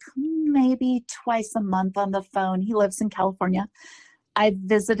talk maybe twice a month on the phone. He lives in California. I've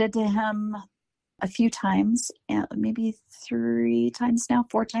visited him a few times, maybe 3 times now,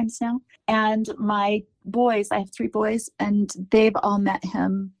 4 times now. And my boys, I have 3 boys, and they've all met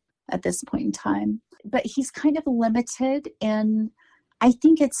him at this point in time. But he's kind of limited in, I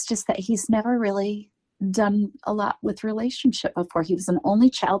think it's just that he's never really done a lot with relationship before. He was an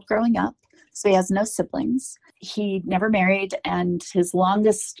only child growing up, so he has no siblings. He never married, and his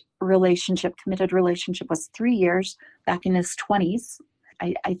longest committed relationship was 3 years back in his 20s.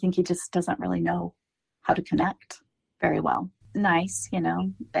 I think he just doesn't really know how to connect very well. Nice,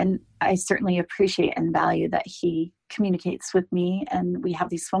 and I certainly appreciate and value that he communicates with me and we have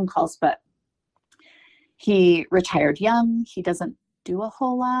these phone calls, but he retired young. He doesn't do a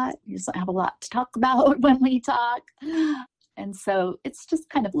whole lot. He doesn't have a lot to talk about when we talk. And so it's just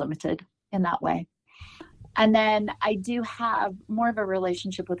kind of limited in that way. And then I do have more of a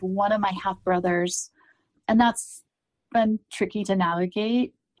relationship with one of my half brothers, and that's been tricky to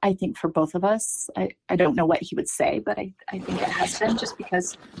navigate, I think, for both of us. I don't know what he would say, but I think it has been, just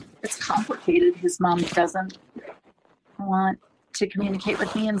because it's complicated. His mom doesn't want to communicate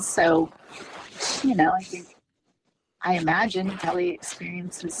with me. And so, I imagine he probably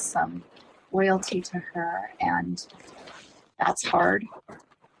experiences some loyalty to her, and that's hard.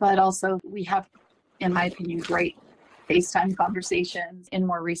 But also we have, in my opinion, great FaceTime conversations. In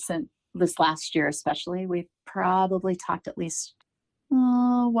more recent, this last year especially, we've probably talked at least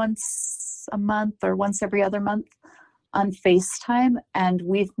once a month or once every other month on FaceTime, and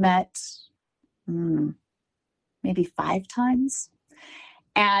we've met maybe 5 times.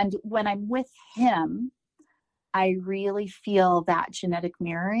 And when I'm with him, I really feel that genetic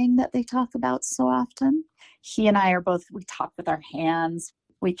mirroring that they talk about so often. He and I we talk with our hands.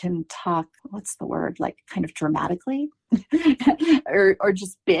 We can talk, what's the word, like kind of dramatically or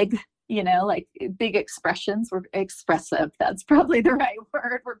just big, like big expressions. We're expressive. That's probably the right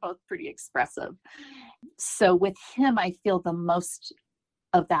word. We're both pretty expressive. So with him, I feel the most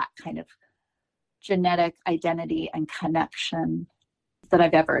of that kind of genetic identity and connection that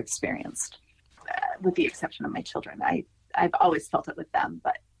I've ever experienced, with the exception of my children. I've always felt it with them,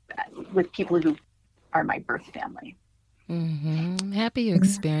 but with people who are my birth family. Mm-hmm. I'm happy you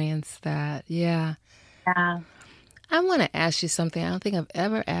experienced that. Yeah. Yeah. I want to ask you something I don't think I've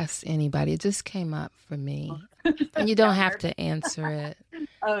ever asked anybody. It just came up for me. And you don't have to answer it.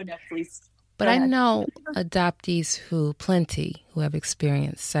 Oh, no, please. But I know adoptees who have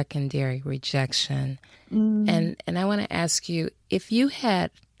experienced secondary rejection. And I want to ask you, if you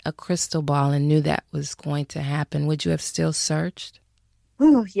had a crystal ball and knew that was going to happen, would you have still searched?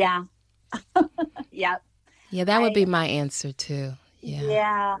 Ooh, yeah. Yeah. Yeah, that would be my answer too.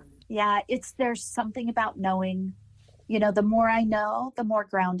 Yeah. Yeah. There's something about knowing, the more I know, the more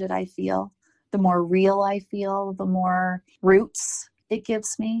grounded I feel, the more real I feel, the more roots it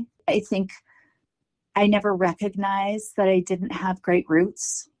gives me. I think I never recognized that I didn't have great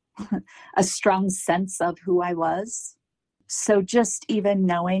roots, a strong sense of who I was. So just even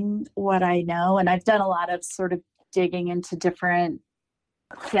knowing what I know, and I've done a lot of sort of digging into different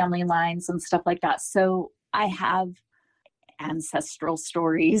family lines and stuff like that. So I have ancestral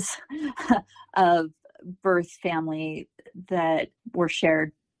stories of birth family that were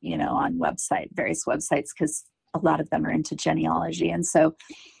shared, on various websites, because a lot of them are into genealogy. And so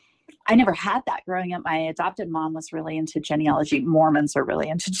I never had that growing up. My adopted mom was really into genealogy. Mormons are really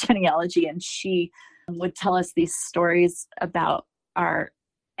into genealogy. And she would tell us these stories about our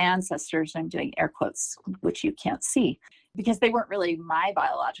ancestors. I'm doing air quotes, which you can't see, because they weren't really my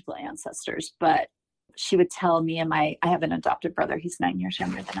biological ancestors, but she would tell me and I have an adopted brother. He's 9 years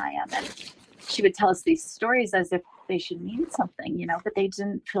younger than I am. And she would tell us these stories as if they should mean something, but they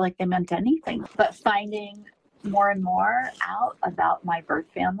didn't feel like they meant anything. But finding more and more out about my birth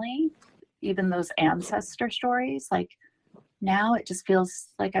family, even those ancestor stories, like now it just feels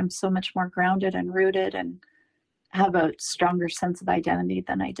like I'm so much more grounded and rooted and have a stronger sense of identity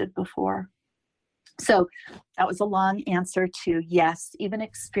than I did before. So that was a long answer to yes, even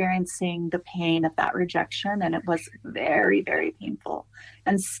experiencing the pain of that rejection. And it was very, very painful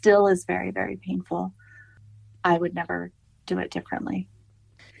and still is very, very painful. I would never do it differently.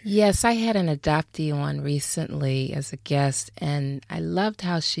 Yes, I had an adoptee on recently as a guest, and I loved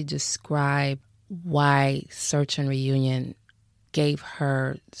how she described why Search and Reunion gave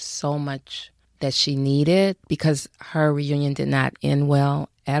her so much that she needed, because her reunion did not end well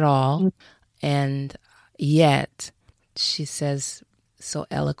at all. Mm-hmm. And yet, she says so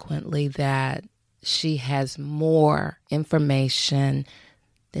eloquently that she has more information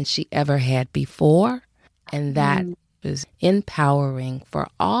than she ever had before. And that is empowering for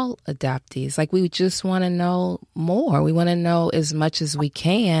all adoptees. Like, we just want to know more. We want to know as much as we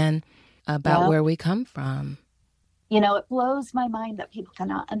can about where we come from. It blows my mind that people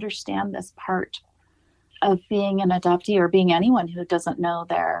cannot understand this part of being an adoptee or being anyone who doesn't know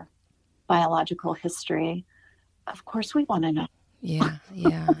their biological history. Of course we want to know. Yeah.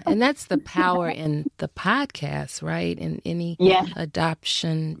 And that's the power in the podcast, right? In any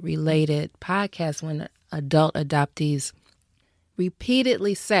adoption-related podcast, when adult adoptees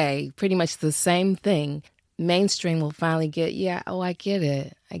repeatedly say pretty much the same thing, mainstream will finally get, I get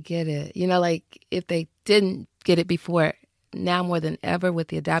it. Like if they didn't get it before, now more than ever with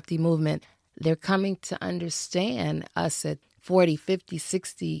the adoptee movement, they're coming to understand us at 40, 50,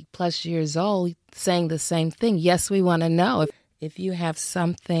 60 plus years old saying the same thing. Yes, we want to know. If you have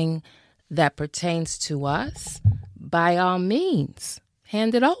something that pertains to us, by all means,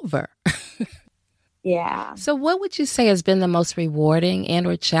 hand it over. Yeah. So what would you say has been the most rewarding and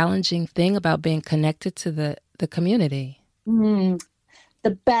or challenging thing about being connected to the community? The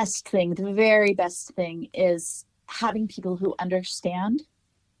best thing, the very best thing is having people who understand.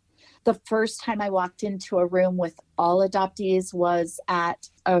 The first time I walked into a room with all adoptees was at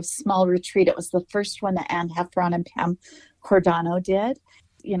a small retreat. It was the first one that Anne Heffron and Pam Cordano did.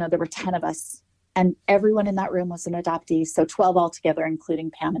 There were 10 of us, and everyone in that room was an adoptee. So 12 altogether,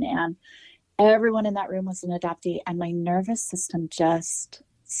 including Pam and Anne. Everyone in that room was an adoptee, and my nervous system just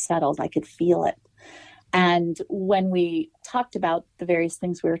settled. I could feel it. And when we talked about the various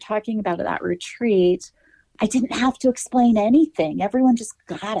things we were talking about at that retreat, I didn't have to explain anything. Everyone just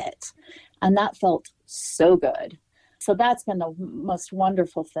got it. And that felt so good. So that's been the most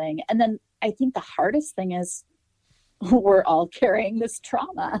wonderful thing. And then I think the hardest thing is we're all carrying this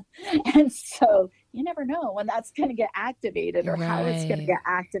trauma. And so you never know when that's going to get activated or how it's going to get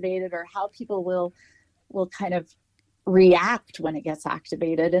activated or how people will kind of react when it gets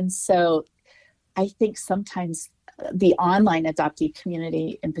activated. And so I think sometimes the online adoptee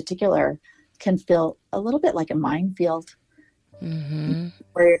community in particular can feel a little bit like a minefield,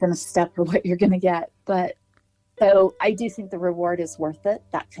 where you're going to step or what you're going to get. But so I do think the reward is worth it,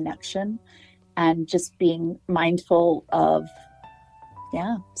 that connection, and just being mindful of,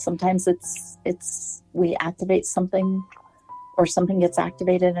 sometimes it's we activate something, or something gets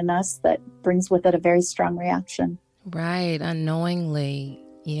activated in us that brings with it a very strong reaction. Right. Unknowingly.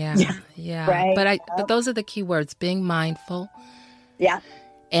 Yeah. Right. But those are the key words: being mindful. Yeah.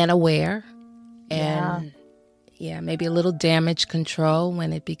 And aware. And maybe a little damage control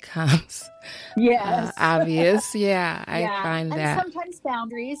when it becomes obvious. I find that. And sometimes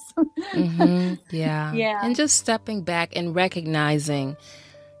boundaries. And just stepping back and recognizing,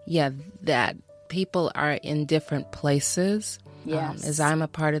 that people are in different places. Yes. As I'm a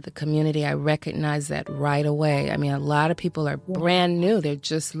part of the community, I recognize that right away. I mean, a lot of people are brand new. They're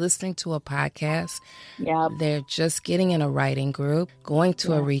just listening to a podcast. They're just getting in a writing group, going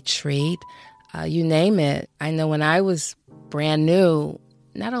to a retreat. You name it. I know when I was brand new,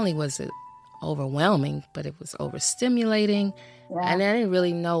 not only was it overwhelming, but it was overstimulating. And I didn't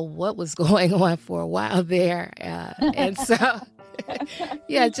really know what was going on for a while there. And so...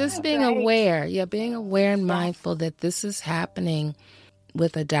 just being aware. Being aware and mindful that this is happening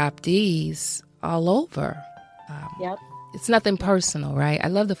with adoptees all over. It's nothing personal, right? I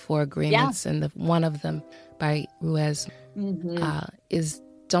love the 4 agreements, and one of them by Ruiz is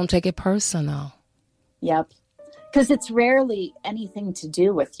don't take it personal. Because it's rarely anything to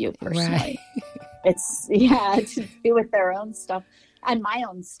do with you personally. Right. It's to do with their own stuff and my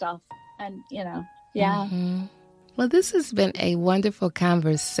own stuff, and Well, this has been a wonderful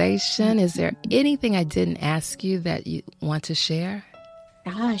conversation. Is there anything I didn't ask you that you want to share?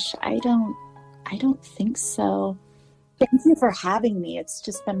 Gosh, I don't think so. Thank you for having me. It's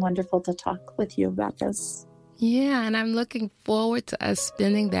just been wonderful to talk with you about this. Yeah, and I'm looking forward to us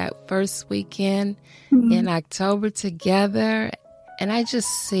spending that first weekend in October together. And I just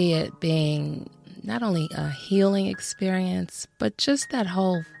see it being not only a healing experience, but just that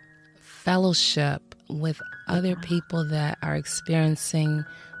whole fellowship with other people that are experiencing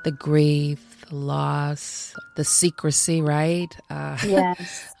the grief, the loss, the secrecy, right?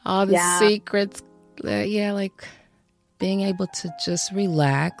 All the secrets. Like being able to just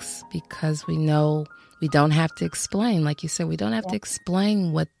relax because we know we don't have to explain. Like you said, we don't have to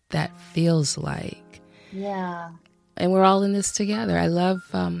explain what that feels like. And we're all in this together. I love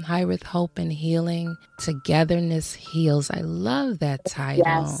Hireth Hope and Healing. Togetherness Heals. I love that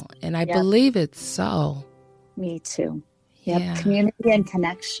title. And I believe it's so. Me too. Community and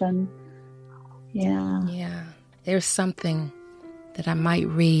connection. There's something that I might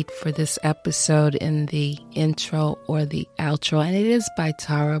read for this episode in the intro or the outro. And it is by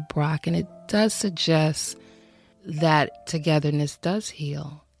Tara Brach. And it does suggest that togetherness does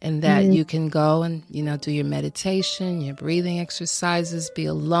heal. And that you can go and, do your meditation, your breathing exercises, be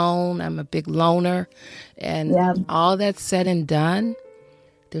alone. I'm a big loner. And all that's said and done,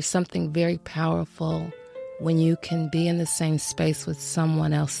 there's something very powerful when you can be in the same space with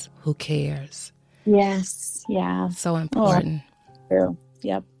someone else who cares. Yes. Yeah. So important. True.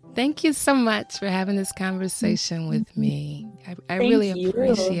 Yep. Thank you so much for having this conversation with me. I really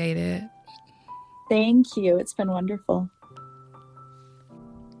appreciate it. Thank you. It's been wonderful.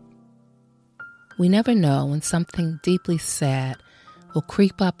 We never know when something deeply sad will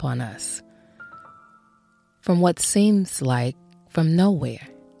creep up on us from what seems like from nowhere.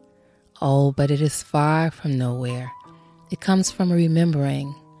 Oh, but it is far from nowhere. It comes from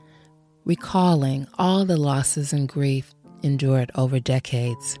remembering, recalling all the losses and grief endured over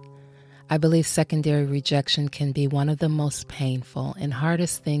decades. I believe secondary rejection can be one of the most painful and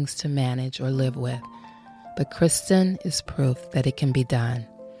hardest things to manage or live with, but Kristin is proof that it can be done.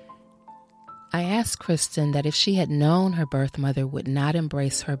 I asked Kristin that if she had known her birth mother would not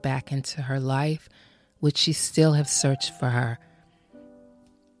embrace her back into her life, would she still have searched for her?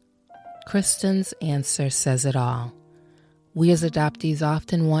 Kristin's answer says it all. We as adoptees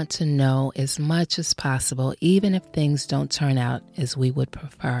often want to know as much as possible, even if things don't turn out as we would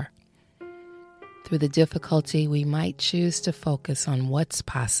prefer. Through the difficulty, we might choose to focus on what's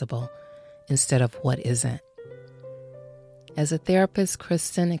possible instead of what isn't. As a therapist,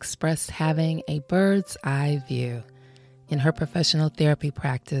 Kristin expressed having a bird's eye view in her professional therapy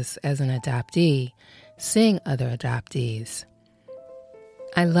practice as an adoptee, seeing other adoptees.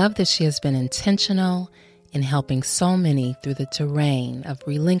 I love that she has been intentional in helping so many through the terrain of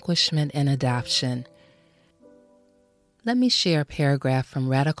relinquishment and adoption. Let me share a paragraph from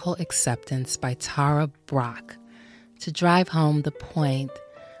Radical Acceptance by Tara Brach. to drive home the point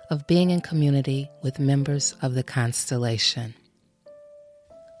of being in community with members of the constellation.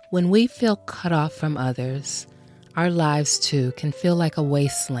 When we feel cut off from others, our lives too can feel like a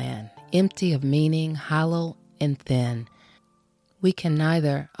wasteland, empty of meaning, hollow and thin. We can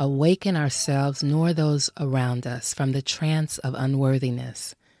neither awaken ourselves nor those around us from the trance of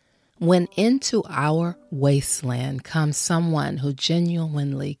unworthiness. When into our wasteland comes someone who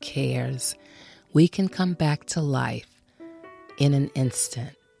genuinely cares, we can come back to life in an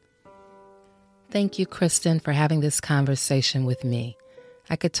instant. Thank you, Kristin, for having this conversation with me.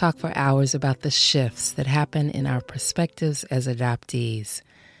 I could talk for hours about the shifts that happen in our perspectives as adoptees.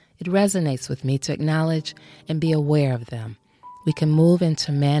 It resonates with me to acknowledge and be aware of them. We can move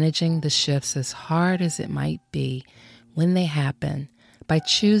into managing the shifts, as hard as it might be when they happen, by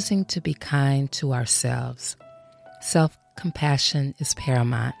choosing to be kind to ourselves. Self-compassion is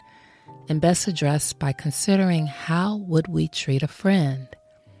paramount and best addressed by considering how would we treat a friend.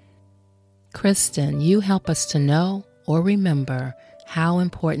 Kristin, you help us to know or remember how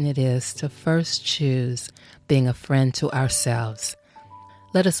important it is to first choose being a friend to ourselves.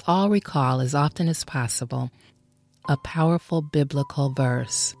 Let us all recall as often as possible a powerful biblical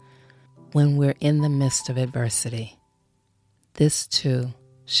verse when we're in the midst of adversity. This too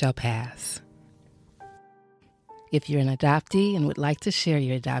shall pass. If you're an adoptee and would like to share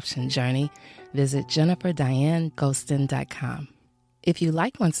your adoption journey, visit JenniferDianeGolston.com. If you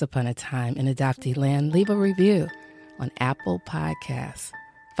like Once Upon a Time in Adoptee Land, leave a review on Apple Podcasts.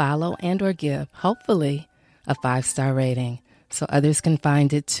 Follow and or give, hopefully, a 5-star rating so others can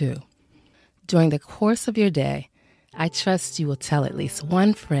find it too. During the course of your day, I trust you will tell at least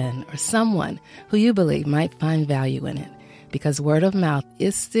one friend or someone who you believe might find value in it, because word of mouth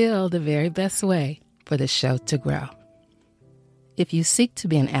is still the very best way for the show to grow. If you seek to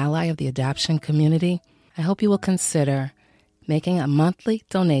be an ally of the adoption community, I hope you will consider making a monthly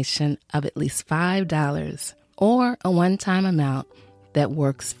donation of at least $5 or a one-time amount that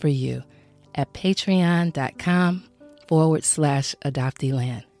works for you at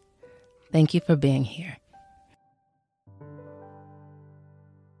patreon.com/adopteeland. Thank you for being here.